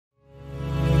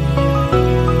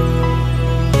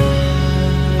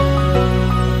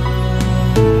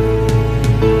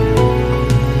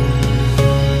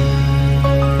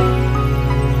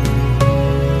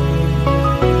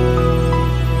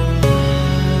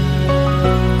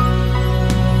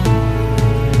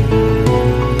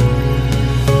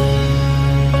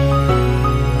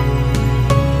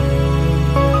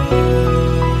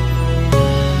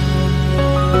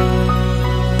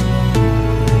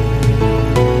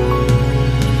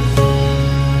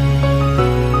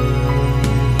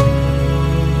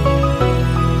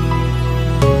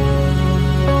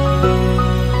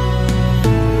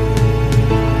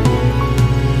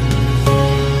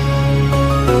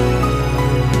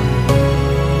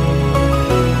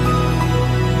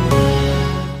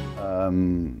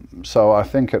So I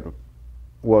think it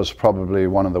was probably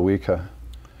one of the weaker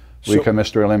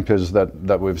Mr. Olympias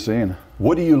that we've seen.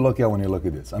 What do you look at when you look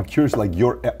at this? I'm curious, like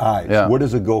your eyes. Yeah. Where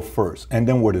does it go first, and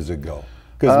then where does it go?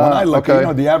 Because when I look,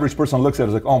 at, the average person looks at it,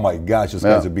 it's like, oh my gosh, this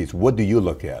guy's a beast. What do you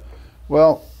look at?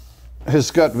 Well, he's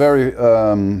got very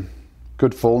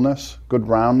good fullness, good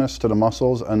roundness to the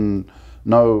muscles, and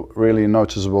no really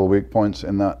noticeable weak points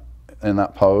in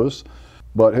that pose.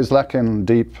 But he's lacking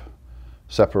deep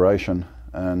separation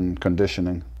and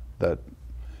conditioning that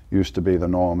used to be the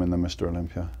norm in the Mr.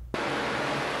 Olympia.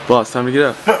 Well, it's time to get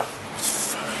up.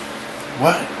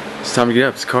 What? It's time to get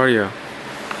up. It's cardio.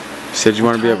 You said you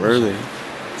want to be up early.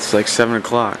 It's like 7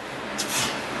 o'clock.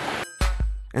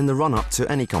 In the run-up to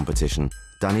any competition,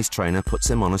 Danny's trainer puts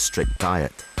him on a strict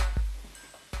diet.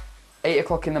 8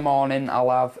 o'clock in the morning, I'll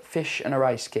have fish and a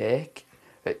rice cake.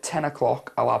 At 10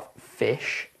 o'clock, I'll have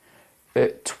fish.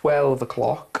 At 12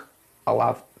 o'clock, I'll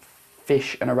have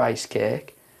fish and a rice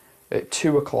cake. At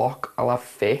 2 o'clock, I'll have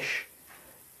fish.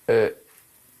 At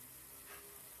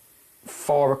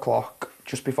 4 o'clock,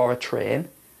 just before I train,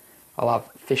 I'll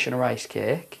have fish and a rice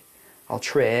cake. I'll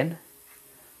train,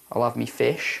 I'll have me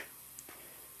fish.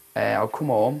 I'll come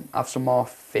home, have some more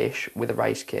fish with a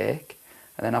rice cake,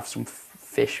 and then have some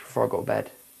fish before I go to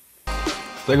bed.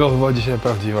 Z tego wywodzi się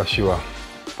prawdziwa siła.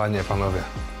 Panie, panowie.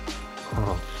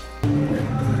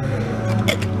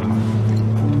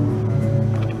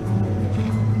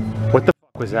 What the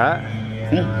fuck was that?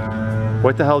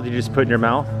 What the hell did you just put in your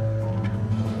mouth?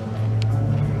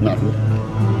 Nothing.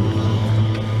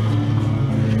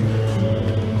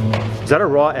 Is that a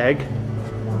raw egg?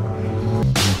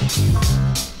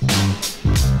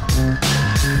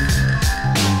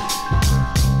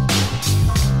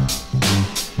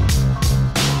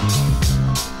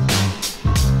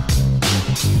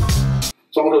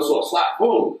 So I'm going to sort of slap,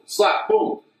 boom, slap,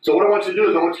 boom. So what I want you to do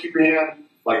is I want you to keep your hand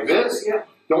like this. Yeah.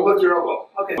 Don't lift your elbow.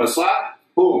 Okay. I'm going to slap,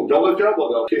 boom. Don't lift your elbow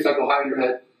though, in case I go high in your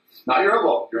head. Not your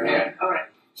elbow, your hand. All right.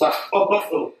 Slap.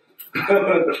 Oh.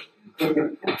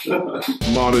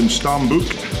 Lauren Stambook,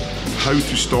 how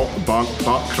to stop back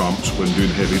cramps when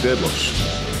doing heavy deadlifts.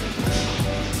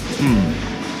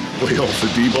 Lay off the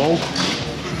D-ball.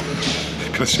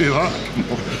 Can I say that?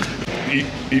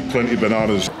 Eat plenty of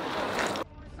bananas.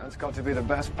 That's got to be the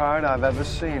best part I've ever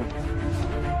seen.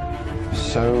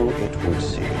 So it would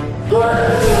seem.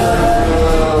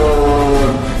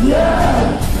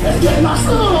 Yeah! Let's get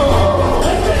nasty!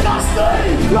 Let's get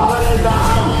nasty! Lower it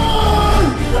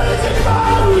down! Let's get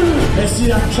down! Let's see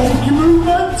that chunky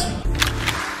movement!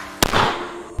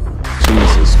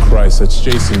 Jesus Christ, that's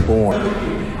Jason Bourne.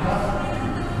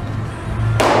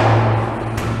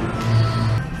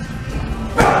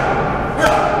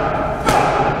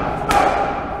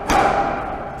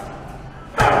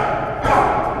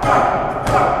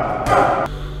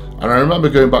 And I remember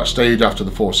going backstage after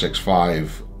the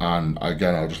 465, and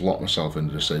again I just locked myself in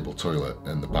the disabled toilet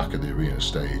in the back of the arena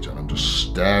stage, and I'm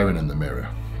just staring in the mirror.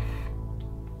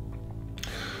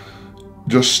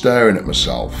 Just staring at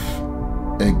myself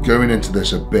and going into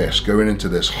this abyss, going into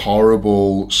this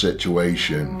horrible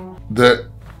situation that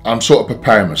I'm sort of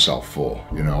preparing myself for.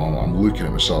 You know, I'm looking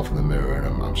at myself in the mirror and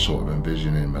I'm sort of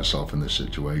envisioning myself in this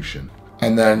situation.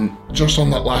 And then just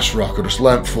on that last rock, I just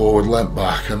leant forward, leant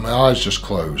back, and my eyes just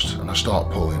closed, and I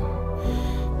start pulling.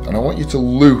 And I want you to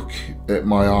look at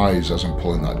my eyes as I'm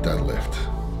pulling that deadlift.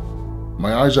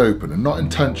 My eyes open, and not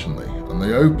intentionally, and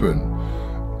they open,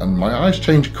 and my eyes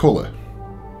change colour.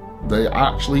 They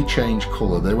actually change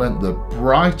colour. They went the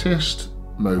brightest,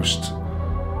 most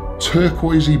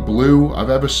turquoisey blue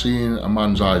I've ever seen a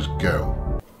man's eyes go.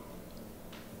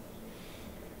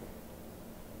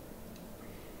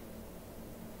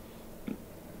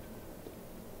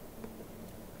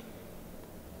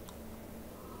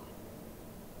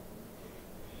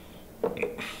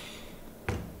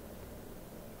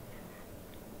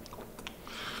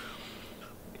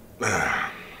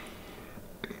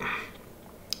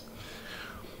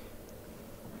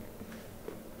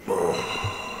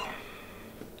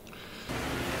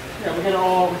 Yeah, we had it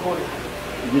all recorded.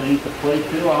 You gonna eat the plate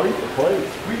too? I'll eat the plate.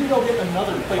 We can go get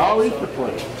another plate. I'll eat the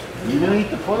plate. You gonna eat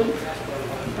the plate?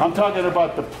 I'm talking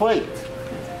about the plate.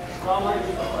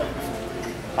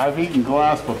 I've eaten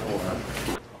glass before.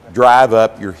 Drive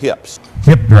up your hips.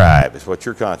 Hip drive is what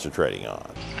you're concentrating on.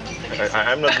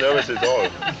 I'm not nervous at all.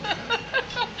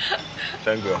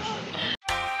 Thank God.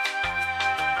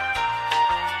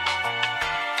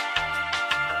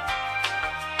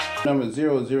 Number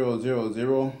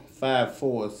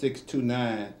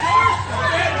 0000544629.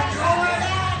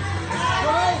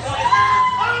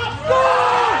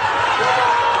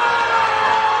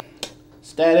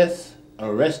 Status,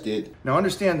 arrest. arrested. Now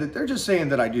understand that they're just saying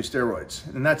that I do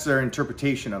steroids, and that's their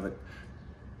interpretation of it.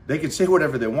 They can say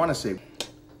whatever they want to say.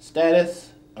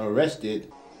 Status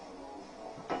arrested.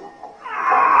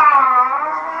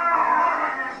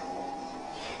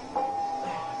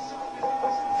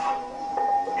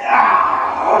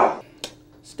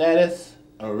 Status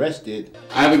arrested.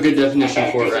 I have a good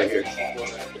definition for it right here.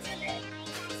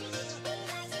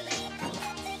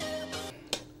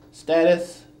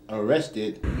 Status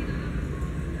arrested.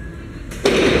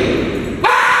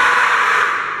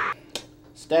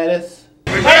 Status.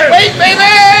 Wait,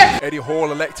 baby! Eddie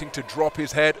Hall electing to drop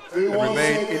his head and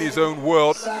remain in his own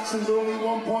world.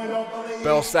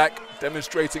 Belsack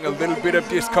demonstrating a little bit of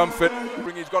discomfort.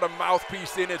 He's got a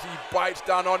mouthpiece in as he bites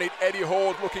down on it. Eddie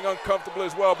Hall's looking uncomfortable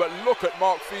as well, but look at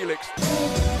Mark Felix.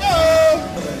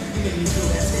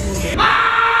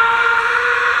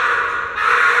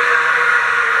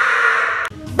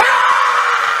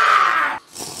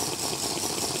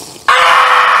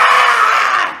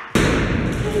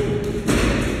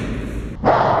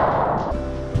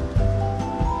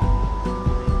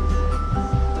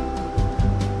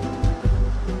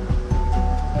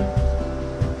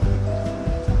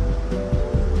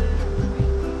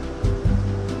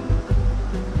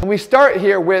 We start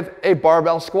here with a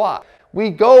barbell squat. We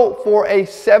go for a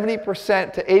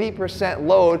 70% to 80%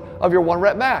 load of your 1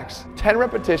 rep max. 10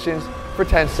 repetitions for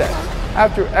 10 sets.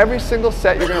 After every single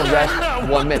set, you're gonna rest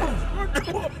 1 minute.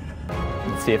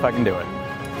 Let's see if I can do it.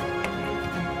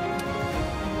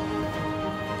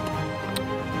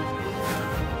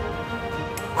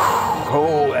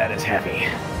 Oh, that is heavy.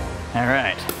 All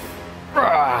right.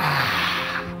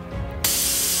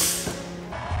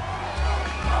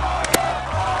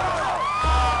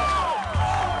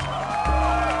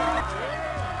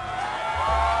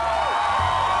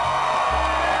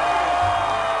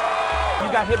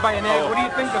 Got hit by an egg. What do you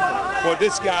think of it? Well,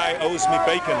 this guy owes me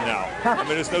bacon now. I mean,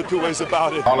 there's no two ways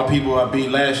about it. All the people I beat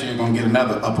last year are going to get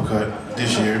another uppercut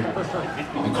this year,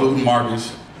 including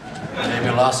Marcus. Maybe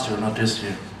last year, not this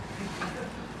year.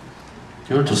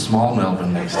 You're too small,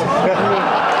 Melvin, next time.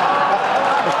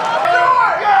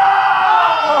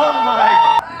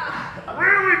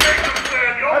 Really makes them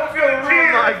sad. Y'all feel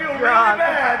really bad.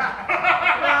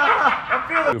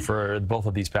 For both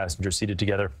of these passengers seated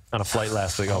together on a flight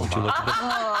last week. Oh, would you look at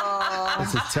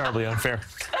this? This is terribly unfair.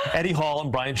 Eddie Hall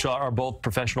and Brian Shaw are both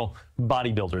professional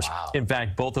bodybuilders. Wow. In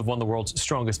fact, both have won the world's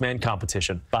strongest man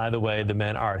competition. By the way, the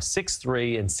men are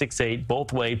 6'3" and 6'8",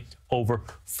 both weigh over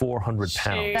 400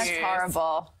 pounds. That's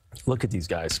horrible. Look at these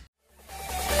guys.